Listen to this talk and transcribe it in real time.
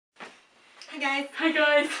Hi guys. Hi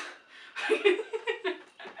guys.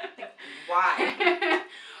 Why?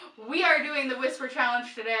 We are doing the whisper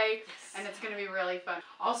challenge today, Yes. and it's going to be really fun.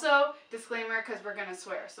 Also, disclaimer, because we're going to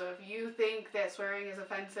swear. So if you think that swearing is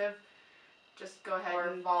offensive, just go ahead Or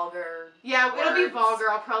and... vulgar. Yeah, it'll be words.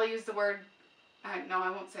 vulgar. I'll probably use the word... no, I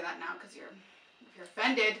won't say that now because if you're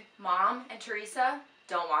offended. Mom and Teresa,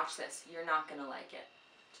 don't watch this. You're not gonna like it.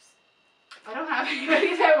 I don't have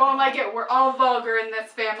anybody that won't like it. We're all vulgar in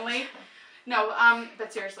this family. No,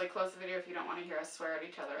 but seriously, close the video if you don't want to hear us swear at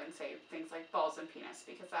each other and say things like balls and penis,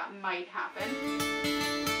 because that might happen.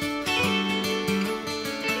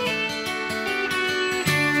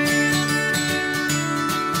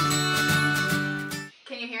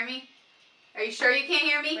 Can you hear me? Are you sure you can't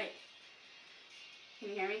hear me? Wait. Can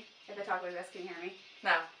you hear me? If I talk like this, can you hear me?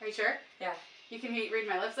 No. Are you sure? Yeah. You can read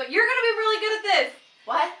my lips. You're gonna be really good at this.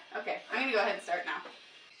 What? Okay, I'm gonna go ahead and start now.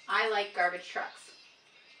 I like garbage trucks.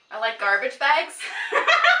 I like garbage bags.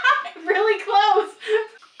 Really close.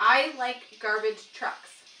 I like garbage trucks.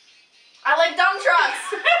 I like dump trucks.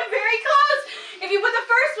 Very close. If you put the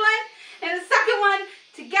first one and the second one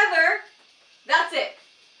together, that's it.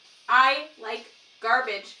 I like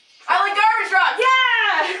garbage trucks. I like garbage trucks.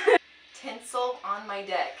 Yeah. Tinsel on my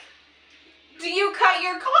dick. Do you cut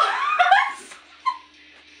your clothes?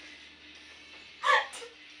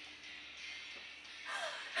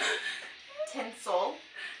 Tinsel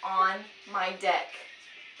on my dick.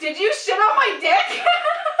 Did you shit on my dick?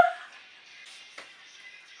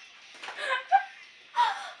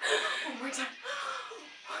 One more time.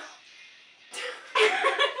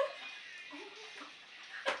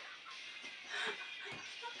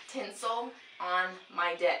 Tinsel on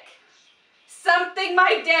my dick. Something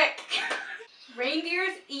my dick.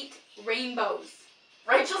 Reindeers eat rainbows.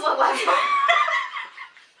 Rachel's a lesbian.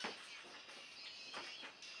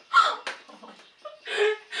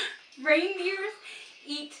 Reindeers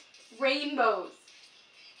eat rainbows.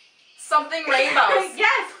 Something rainbows.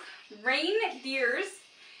 Yes. Reindeers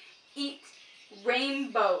eat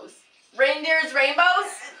rainbows. Reindeers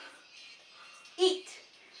rainbows? Eat.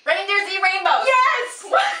 Reindeers eat rainbows. Yes.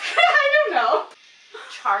 I don't know.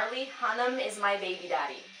 Charlie Hunnam is my baby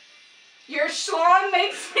daddy. Your schlong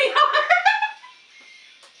makes me hard.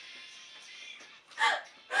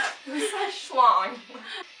 Who says schlong?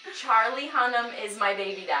 Charlie Hunnam is my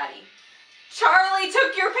baby daddy. Charlie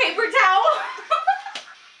took your paper towel.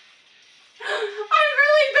 I'm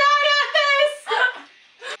really bad at this.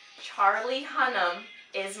 Charlie Hunnam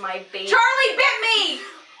is my baby. Charlie bit me.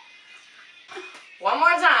 One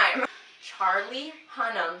more time. Charlie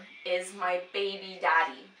Hunnam is my baby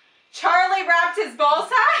daddy. Charlie wrapped his ball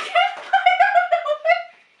sack.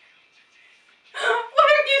 What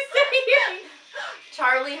are you saying?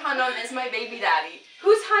 Charlie Hunnam is my baby daddy.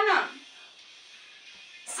 Who's Hunnam?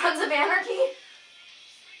 Sons of Anarchy?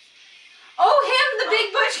 Oh, him, the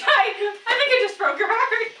big butch guy. I think I just broke your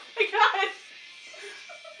heart. Oh my God.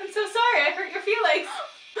 I'm so sorry. I hurt your feelings.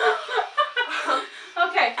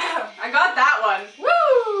 Okay, I got that one.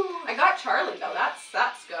 Woo! I got Charlie though.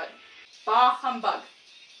 That's good. Bah humbug.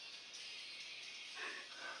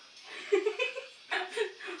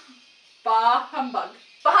 Bah humbug.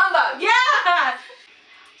 Bah humbug. Yeah!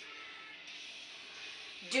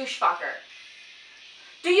 Douche fucker.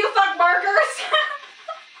 Do you fuck markers?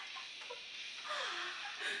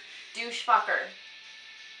 Douche fucker.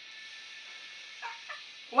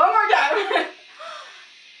 One more time.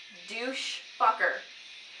 Douche fucker.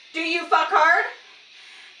 Do you fuck hard?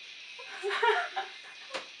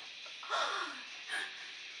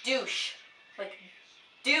 Douche. Like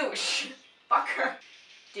douche. Fucker.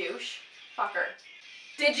 Douche. Fucker.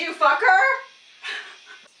 Did you fuck her?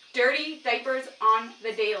 Dirty diapers on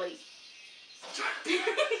the daily.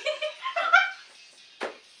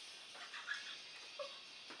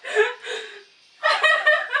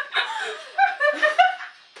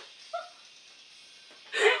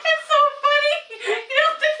 It's so funny. You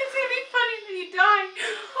don't think it's gonna be funny when you die.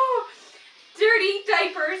 Oh. Dirty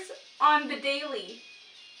diapers on the daily.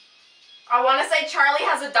 I want to say Charlie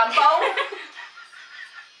has a dumpo.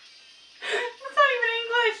 That's not even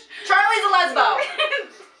English. Charlie's a lesbo.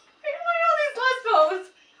 I don't know all these lesbos.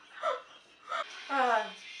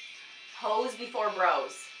 Hoes before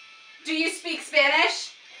bros. Do you speak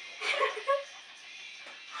Spanish?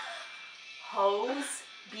 Hoes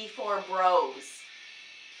before bros.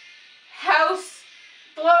 House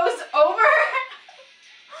blows over.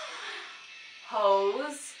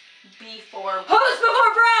 Hose before Hose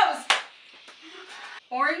before bros.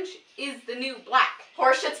 Orange is the new black.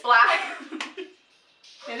 Horseshit's black.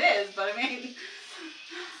 It is, but I mean,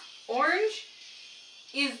 orange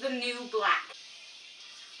is the new black.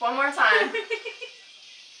 One more time.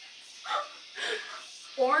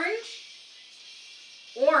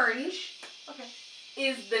 Orange Okay.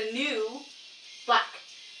 is the new black.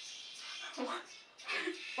 What?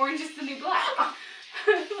 Orange is the new black.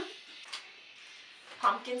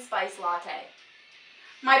 Pumpkin spice latte.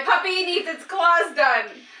 My puppy needs its claws done.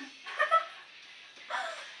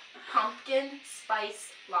 Pumpkin spice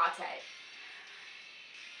latte.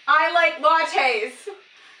 I like lattes.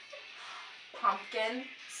 Pumpkin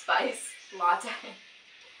spice latte.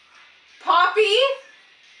 Poppy.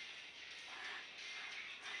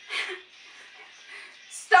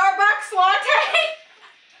 Starbucks latte.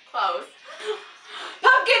 Close.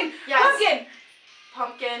 Pumpkin. Yes. Pumpkin.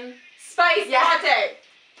 Pumpkin. Spice Yeah. latte.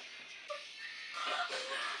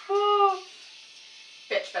 Oh.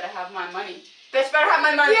 Bitch better have my money. Bitch better have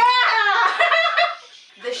my money. Yeah!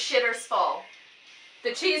 The shitter's full.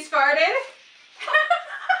 The cheese farted.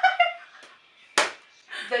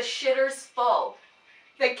 The shitter's full.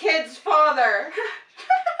 The kid's father.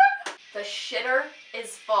 The shitter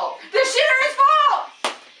is full. The shitter is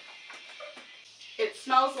full! It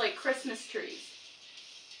smells like Christmas trees.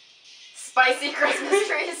 Spicy Christmas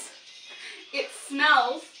trees. It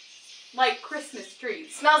smells like Christmas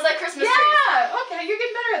trees. Smells like Christmas trees. Yeah! Okay, you're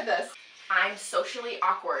getting better at this. I'm socially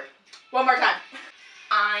awkward. One more time.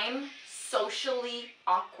 I'm socially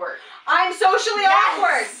awkward. I'm socially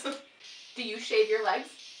Yes! awkward. Do you shave your legs?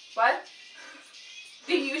 What?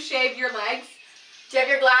 Do you shave your legs? Do you have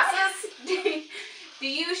your glasses? Do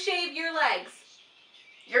you shave your legs?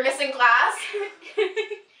 You're missing glass?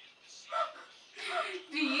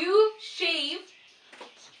 Do you shave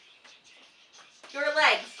your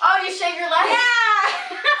legs? Oh, you shave your legs?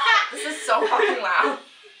 Yeah! This is so fucking loud.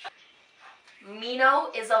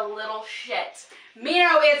 Mino is a little shit.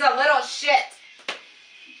 Mino is a little shit.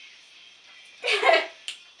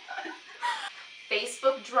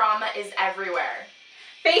 Facebook drama is everywhere.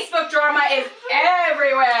 Facebook drama is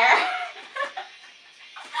everywhere.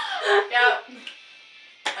 Yep.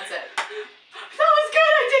 That's it. That was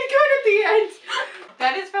good. I did good at the end.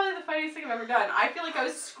 That is probably the funniest thing I've ever done. I feel like I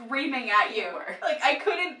was screaming at you. You were. Like I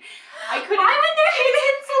couldn't. Why would there be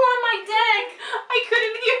tinsel on my dick? I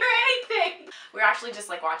couldn't hear anything. We're actually just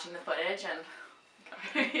like watching the footage and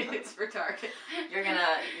It's retarded. you're gonna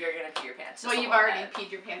pee your pants. just Well, a you've little already bit.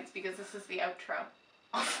 peed your pants because this is the outro.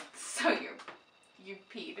 So you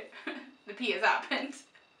peed. The pee has happened.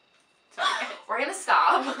 Sorry, guys. We're gonna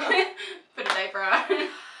stop. Put a diaper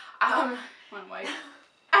on. One wipe.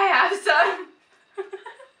 I have some.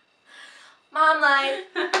 Mom life.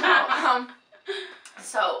 No,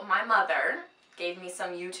 so my mother gave me some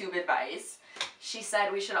YouTube advice. She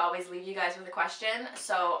said we should always leave you guys with a question.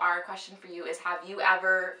 So our question for you is, have you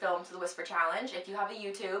ever filmed the Whisper Challenge? If you have a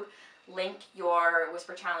YouTube, link your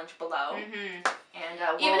Whisper Challenge below. Mm-hmm.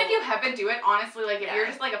 And Even if you haven't do it, honestly, like if Yeah. you're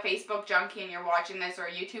just like a Facebook junkie and you're watching this, or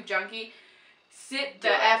a YouTube junkie, sit Do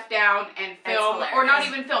the it. F down and It's film, or not hilarious.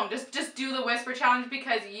 even film, just do the Whisper Challenge,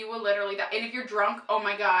 because you will literally die. And if you're drunk, oh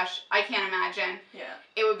my gosh, I can't imagine. Yeah.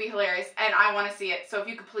 It would be hilarious, and I want to see it. So if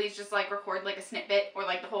you could please just like record like a snippet or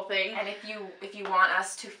like the whole thing. And if you want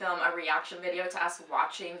us to film a reaction video to us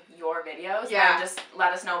watching your videos, Yeah. then just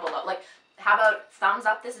let us know below. Like, how about thumbs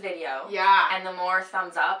up this video? Yeah. And the more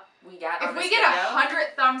thumbs up we get on If this we get video,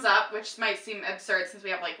 100 thumbs up, which might seem absurd since we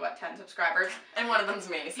have like what, 10 subscribers. and one of them's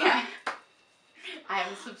me, so. Yeah. I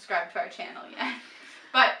haven't subscribed to our channel yet.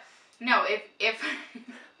 But no, if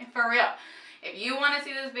for real, if you want to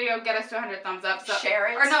see this video, get us to 100 thumbs up. So,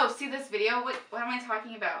 Share it. Or no, see this video. What am I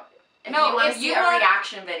talking about? If No, you want if to see you a want-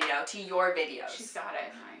 reaction video to your videos, She's got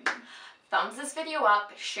it. thumbs this video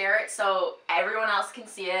up, share it so everyone else can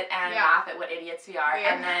see it and Yeah. laugh at what idiots we are.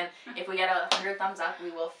 Yeah. And then if we get 100 thumbs up, we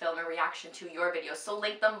will film a reaction to your videos. So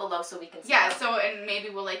link them below so we can see Yeah. them. So and maybe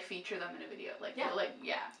we'll like feature them in a video. Like Yeah. we'll, like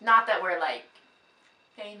yeah. Not that we're like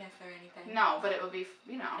famous or anything. No, but it would be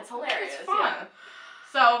It's hilarious. It's fun. Yeah.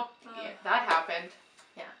 So yeah, that happened.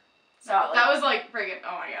 So That was like friggin'.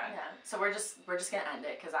 Oh my god. yeah. So we're just gonna end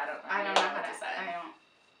it because I don't I don't really know how what to say. I don't.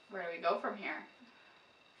 Where do we go from here?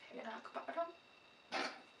 Yeah.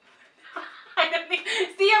 I don't think.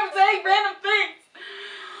 See, I'm saying random things.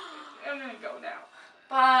 I'm gonna go now.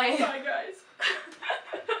 Bye. Bye, guys.